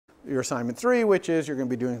your assignment 3, which is you're going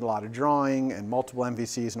to be doing a lot of drawing and multiple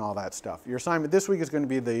MVCs and all that stuff. Your assignment this week is going to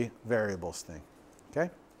be the variables thing. Okay?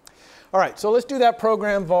 All right, so let's do that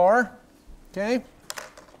program var. Okay? I'm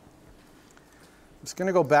just going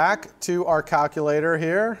to go back to our calculator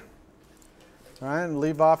here. All right, and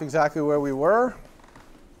leave off exactly where we were.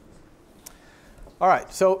 All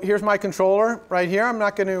right, so here's my controller right here. I'm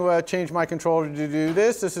not going to change my controller to do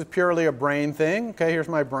this. This is purely a brain thing. Okay, here's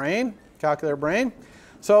my brain, calculator brain.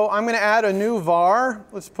 So I'm going to add a new var.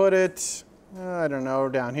 Let's put it, I don't know,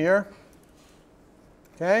 down here.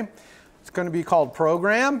 Okay, it's going to be called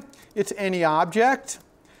program. It's any object.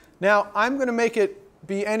 Now, I'm going to make it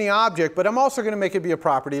be any object, but I'm also going to make it be a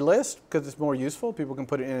property list because it's more useful. People can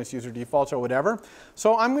put it in as user defaults or whatever.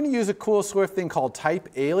 So I'm going to use a cool Swift thing called type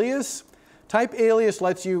alias. Type alias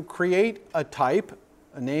lets you create a type,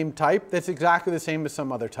 a name type, that's exactly the same as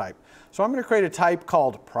some other type. So I'm going to create a type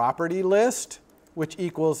called property list, which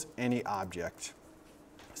equals any object.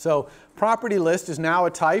 So property list is now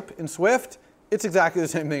a type in Swift. It's exactly the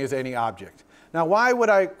same thing as any object. Now, why would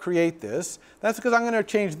I create this? That's because I'm going to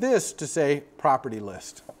change this to say property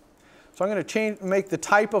list. So I'm going to make the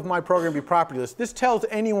type of my program be property list. This tells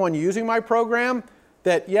anyone using my program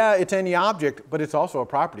that, yeah, it's any object, but it's also a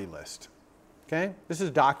property list. Okay? This is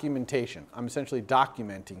documentation. I'm essentially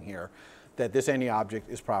documenting here that this any object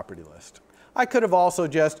is property list. I could have also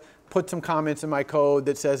just put some comments in my code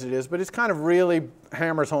that says it is, but it's kind of really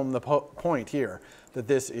hammers home the point here that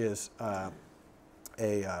this is a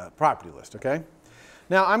property list. Okay?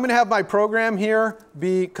 Now I'm going to have my program here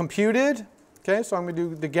be computed. Okay? So I'm going to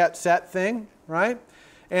do the get set thing, right?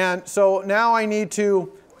 And so now I need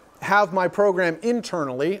to have my program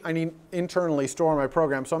internally. I need internally store my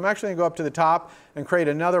program. So I'm actually going to go up to the top and create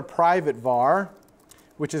another private var,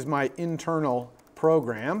 which is my internal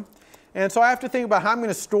program. And so I have to think about how I'm going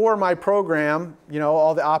to store my program, you know,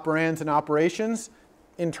 all the operands and operations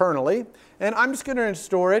internally. And I'm just going to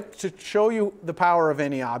store it to show you the power of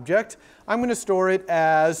any object. I'm going to store it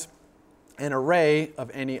as an array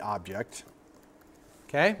of any object.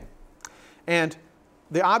 Okay? And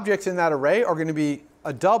the objects in that array are going to be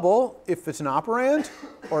a double if it's an operand,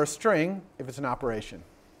 or a string if it's an operation.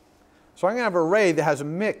 So I'm going to have an array that has a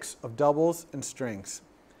mix of doubles and strings.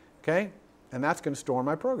 Okay? And that's going to store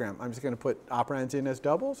my program. I'm just going to put operands in as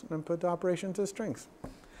doubles and then put the operations as strings.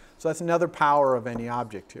 So that's another power of any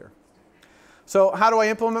object here. So how do I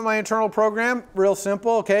implement my internal program? Real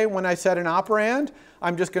simple. Okay? When I set an operand,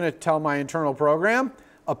 I'm just going to tell my internal program,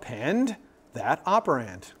 append that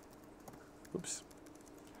operand. Oops.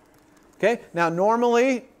 Okay, now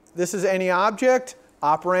normally this is any object.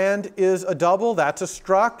 Operand is a double. That's a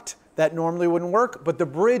struct. That normally wouldn't work. But the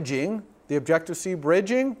bridging, the Objective-C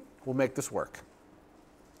bridging, will make this work.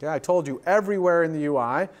 Okay, I told you everywhere in the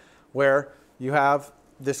UI where you have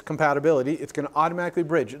this compatibility, it's going to automatically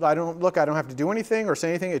bridge. I don't have to do anything or say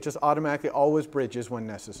anything. It just automatically always bridges when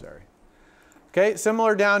necessary. Okay,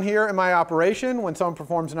 similar down here in my operation. When someone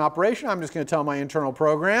performs an operation, I'm just going to tell my internal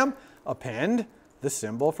program, append the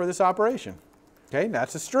symbol for this operation. Okay,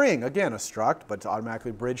 that's a string. Again, a struct, but it's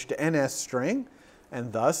automatically bridged to NS string,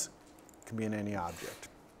 and thus can be in any object.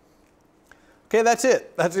 Okay, that's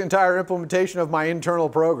it. That's the entire implementation of my internal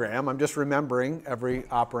program. I'm just remembering every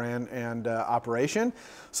operand and operation.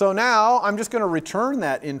 So now I'm just going to return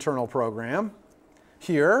that internal program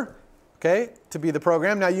here, okay, to be the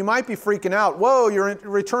program. Now you might be freaking out. Whoa, you're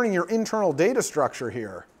returning your internal data structure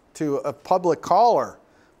here to a public caller.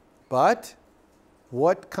 But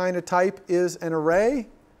what kind of type is an array?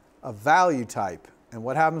 A value type. And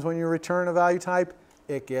what happens when you return a value type?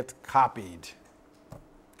 It gets copied.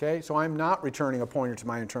 Okay, so I'm not returning a pointer to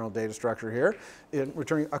my internal data structure here. I'm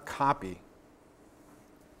returning a copy.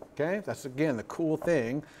 Okay, that's again the cool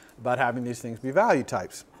thing about having these things be value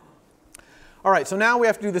types. All right, so now we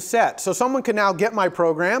have to do the set. So someone can now get my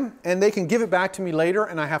program and they can give it back to me later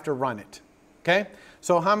and I have to run it. Okay,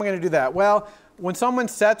 so how am I going to do that? Well, when someone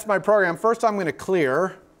sets my program, first I'm going to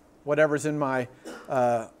clear whatever's in my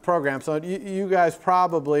program. So you guys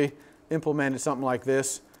probably implemented something like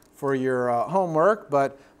this for your homework,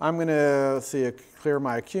 but I'm going to clear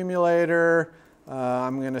my accumulator.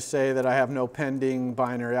 I'm going to say that I have no pending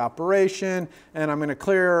binary operation, and I'm going to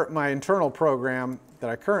clear my internal program that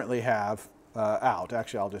I currently have out.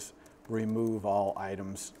 Actually, I'll just remove all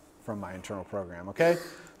items from my internal program. Okay?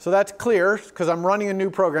 So that's clear because I'm running a new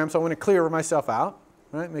program, so I'm going to clear myself out.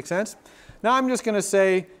 All right? Make sense? Now I'm just going to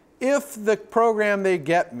say if the program they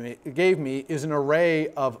gave me is an array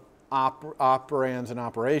of operands and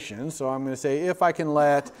operations, so I'm going to say if I can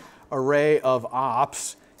let array of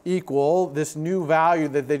ops equal this new value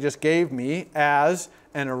that they just gave me as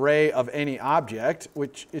an array of any object,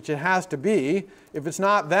 which it has to be. If it's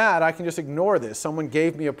not that, I can just ignore this. Someone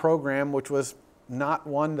gave me a program which was not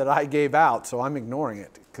one that I gave out, so I'm ignoring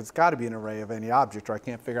it, because it's got to be an array of any object or I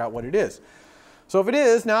can't figure out what it is. So if it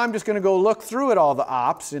is, now I'm just going to go look through at all the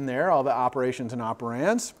ops in there, all the operations and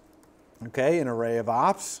operands. Okay, an array of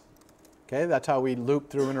ops. Okay, that's how we loop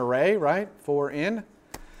through an array, right? For in.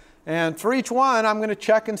 And for each one, I'm going to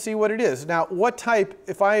check and see what it is. Now, what type,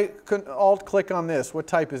 if I could alt-click on this, what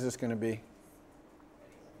type is this going to be?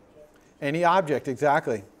 Any object,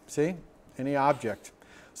 exactly. See? Any object.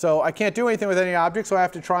 So I can't do anything with any object, so I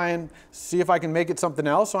have to try and see if I can make it something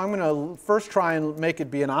else. So I'm going to first try and make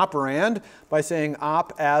it be an operand by saying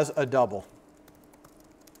op as a double.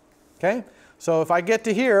 Okay? So if I get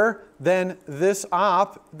to here, then this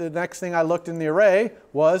op, the next thing I looked in the array,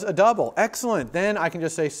 was a double. Excellent. Then I can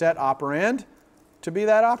just say set operand to be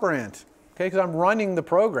that operand. Okay, because I'm running the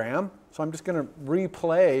program. So I'm just going to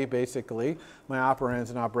replay, basically, my operands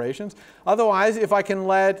and operations. Otherwise, if I can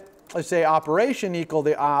let, let's say, operation equal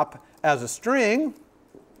the op as a string,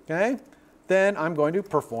 okay, then I'm going to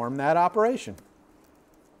perform that operation.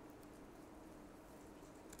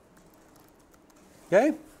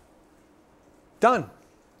 Okay? Done.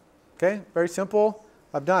 Okay, very simple.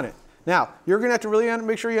 I've done it. Now, you're going to have to really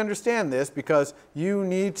make sure you understand this, because you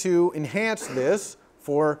need to enhance this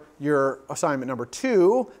for your assignment number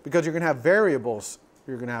 2, because you're going to have variables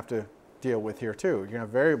you're going to have to deal with here too. You're going to have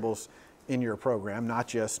variables in your program, not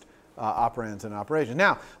just operands and operations.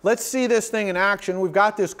 Now, let's see this thing in action. We've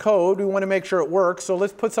got this code. We want to make sure it works. So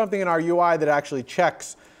let's put something in our UI that actually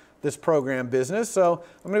checks this program business. So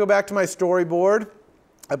I'm going to go back to my storyboard.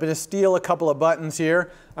 I'm going to steal a couple of buttons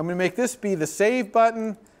here. I'm going to make this be the save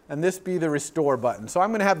button and this be the restore button. So I'm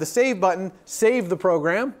going to have the save button save the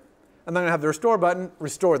program, and then I'm going to have the restore button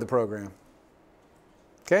restore the program.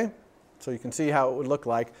 Okay? So you can see how it would look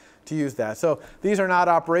like to use that. So these are not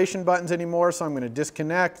operation buttons anymore, so I'm going to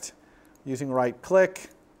disconnect using right click.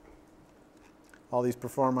 All these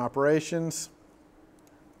perform operations.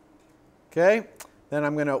 Okay? Then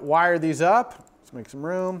I'm going to wire these up. Let's make some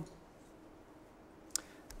room.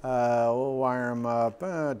 We'll wire them up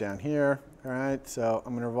down here. All right, so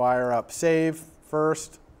I'm going to wire up save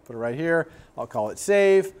first. Put it right here. I'll call it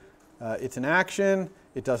save. It's an action.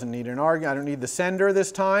 It doesn't need an argument. I don't need the sender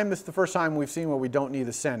this time. This is the first time we've seen where we don't need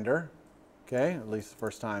the sender. Okay, at least the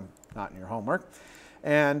first time not in your homework.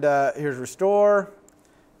 And here's restore.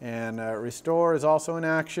 And restore is also an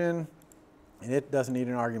action. And it doesn't need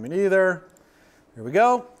an argument either. Here we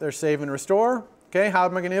go. There's save and restore. Okay, how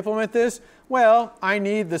am I going to implement this? Well, I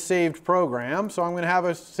need the saved program, so I'm going to have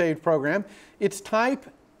a saved program. Its type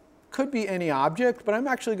could be any object, but I'm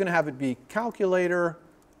actually going to have it be calculator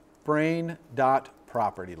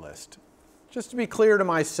brain.property list. Just to be clear to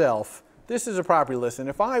myself, this is a property list, and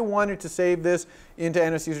if I wanted to save this into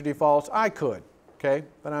NS user defaults, I could. Okay,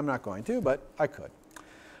 but I'm not going to, but I could.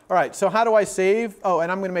 All right, so how do I save? Oh,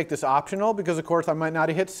 and I'm going to make this optional because, of course, I might not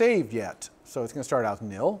have hit save yet. So it's going to start out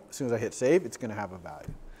nil. As soon as I hit save, it's going to have a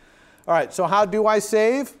value. All right, so how do I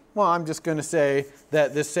save? Well, I'm just going to say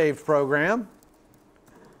that this saved program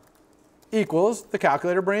equals the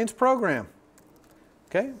calculator brains program.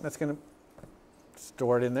 Okay, that's going to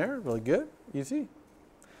store it in there. Really good, easy.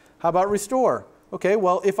 How about restore? Okay,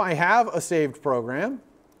 well, if I have a saved program,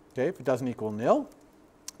 okay, if it doesn't equal nil,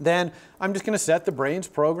 then I'm just going to set the brains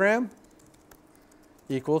program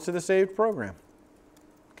equal to the saved program.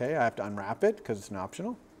 Okay, I have to unwrap it because it's an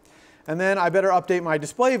optional. And then I better update my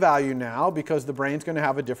display value now because the brain's going to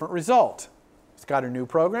have a different result. It's got a new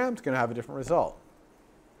program, it's going to have a different result.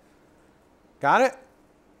 Got it?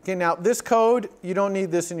 Okay, now this code, you don't need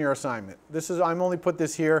this in your assignment. I'm only put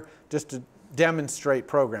this here just to demonstrate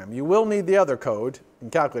program. You will need the other code in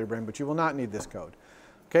Calculator Brain, but you will not need this code.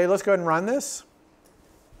 Okay, let's go ahead and run this.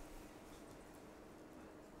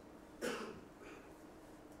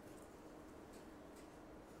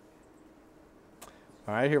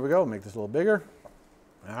 All right, here we go. Make this a little bigger.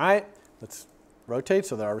 All right, let's rotate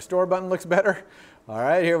so that our restore button looks better. All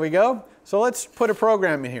right, here we go. So let's put a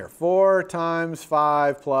program in here. 4 times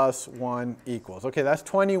 5 plus 1 equals. Okay, that's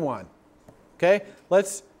 21. Okay,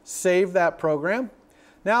 let's save that program.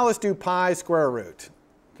 Now let's do pi square root.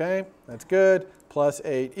 Okay, that's good. Plus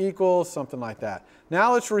 8 equals, something like that.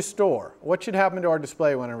 Now let's restore. What should happen to our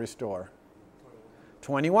display when I restore?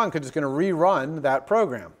 21, because it's going to rerun that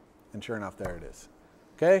program. And sure enough, there it is.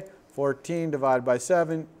 Okay, 14 divided by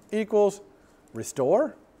 7 equals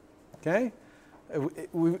restore. Okay,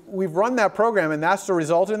 we've run that program, and that's the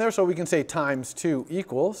result in there, so we can say times 2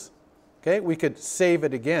 equals. Okay, we could save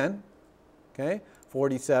it again. Okay,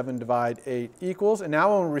 47 divide 8 equals. And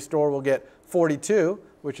now when we restore, we'll get 42,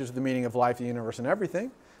 which is the meaning of life, the universe, and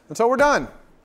everything. And so we're done.